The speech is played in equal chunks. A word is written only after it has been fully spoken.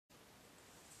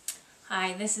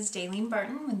Hi, this is Dalene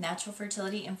Barton with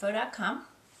naturalfertilityinfo.com,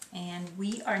 and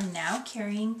we are now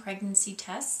carrying pregnancy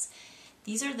tests.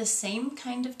 These are the same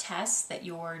kind of tests that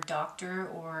your doctor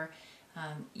or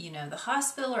the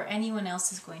hospital or anyone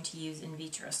else is going to use in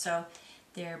vitro. So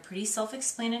they're pretty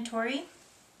self-explanatory.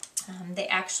 They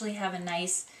actually have a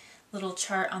nice little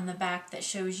chart on the back that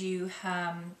shows you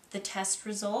the test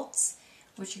results,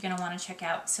 which you're going to want to check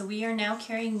out. So we are now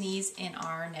carrying these in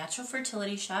our Natural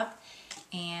Fertility Shop,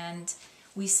 and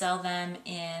we sell them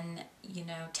in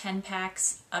 10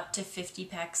 packs up to 50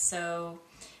 packs. So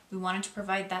we wanted to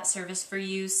provide that service for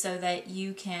you so that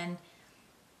you can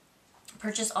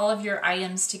purchase all of your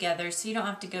items together, so you don't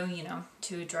have to go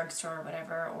to a drugstore or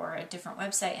whatever, or a different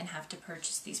website and have to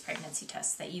purchase these pregnancy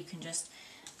tests, that you can just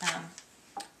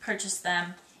purchase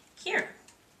them here.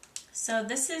 So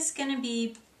this is going to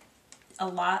be a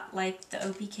lot like the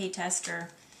OPK test, or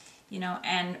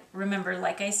and remember,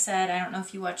 like I said, I don't know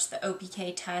if you watched the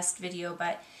OPK test video,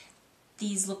 but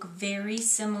these look very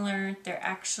similar. They're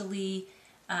actually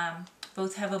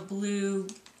both have a blue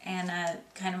and a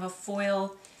kind of a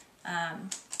foil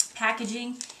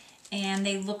packaging, and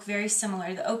they look very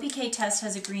similar. The OPK test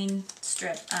has a green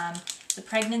strip. The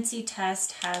pregnancy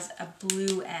test has a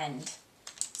blue end.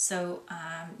 So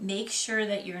make sure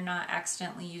that you're not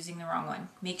accidentally using the wrong one.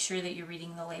 Make sure that you're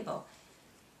reading the label.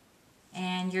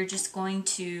 And you're just going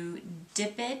to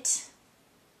dip it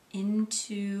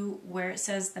into where it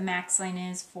says the max line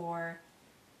is for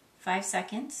 5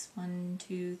 seconds. 1,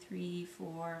 2, 3,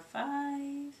 4,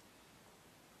 5.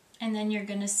 And then you're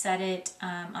going to set it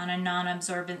on a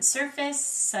non-absorbent surface,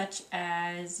 such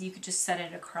as you could just set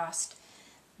it across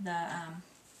the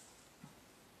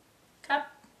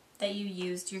cup that you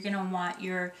used. You're going to want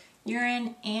your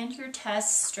urine and your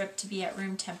test strip to be at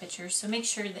room temperature, so make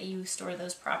sure that you store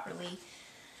those properly.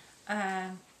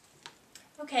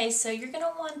 Okay, so you're going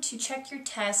to want to check your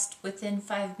test within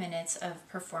 5 minutes of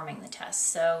performing the test.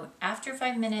 So after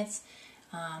 5 minutes,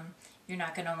 you're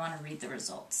not going to want to read the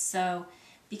results. So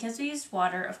because we used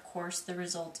water, of course, the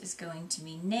result is going to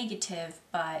be negative,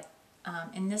 but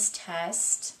in this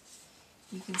test,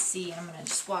 you can see, I'm going to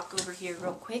just walk over here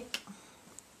real quick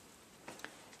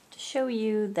to show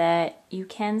you that you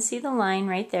can see the line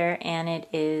right there, and it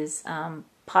is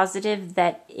positive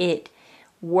that it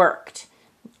worked.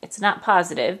 It's not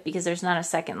positive because there's not a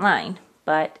second line,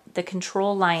 but the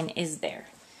control line is there.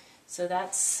 So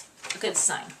that's a good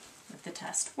sign that the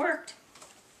test worked.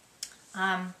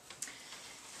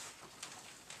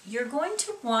 You're going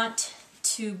to want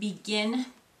to begin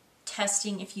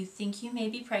testing if you think you may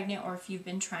be pregnant, or if you've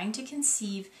been trying to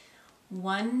conceive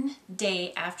 1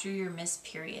 day after your missed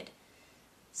period.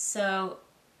 So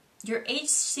your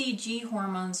HCG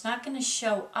hormone's not going to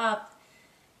show up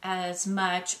as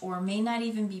much, or may not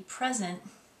even be present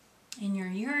in your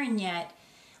urine yet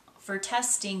for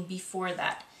testing before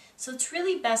that. So it's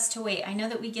really best to wait. I know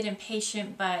that we get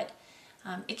impatient, but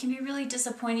it can be really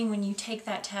disappointing when you take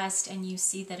that test and you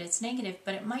see that it's negative,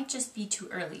 but it might just be too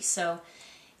early. So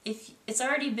if it's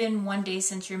already been 1 day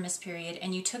since your missed period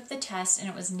and you took the test and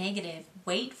it was negative,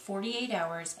 wait 48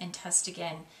 hours and test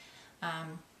again.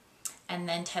 And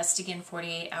then test again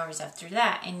 48 hours after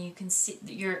that, and you can see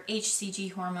your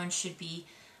HCG hormone should be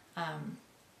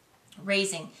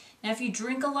raising. Now, if you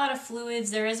drink a lot of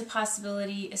fluids, there is a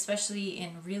possibility, especially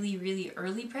in really, really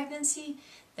early pregnancy,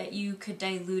 that you could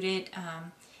dilute it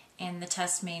and the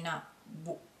test may not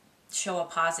show a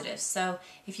positive. So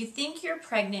if you think you're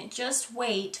pregnant, just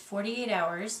wait 48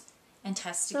 hours and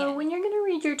test again. So when you're going to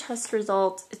read your test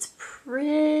results, it's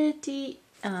pretty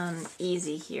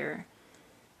easy here.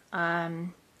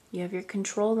 You have your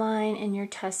control line and your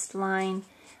test line.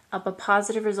 A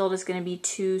positive result is going to be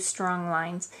 2 strong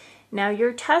lines. Now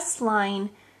your test line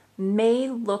may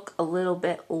look a little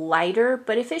bit lighter,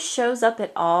 but if it shows up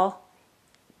at all,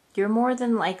 you're more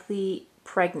than likely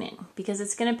pregnant, because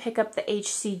it's going to pick up the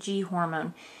HCG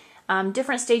hormone.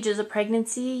 Different stages of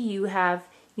pregnancy, you have,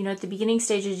 at the beginning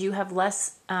stages, you have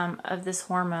less of this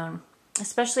hormone,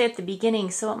 especially at the beginning,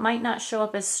 so it might not show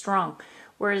up as strong.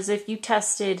 Whereas if you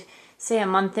tested, say, a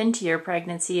month into your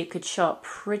pregnancy, it could show up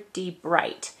pretty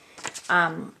bright.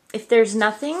 If there's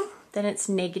nothing, then it's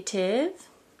negative.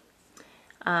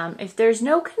 If there's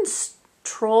no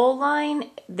control line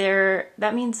there,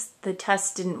 that means the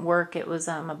test didn't work. It was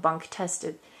a bunk test.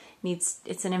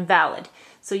 It's an invalid.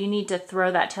 So you need to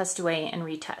throw that test away and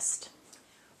retest.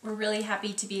 We're really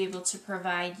happy to be able to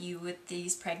provide you with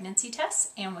these pregnancy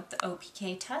tests and with the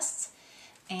OPK tests.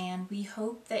 And we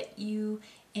hope that you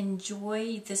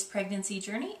enjoy this pregnancy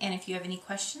journey. And if you have any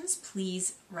questions,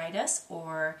 please write us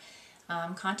or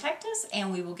contact us,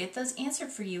 and we will get those answered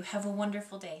for you. Have a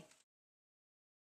wonderful day.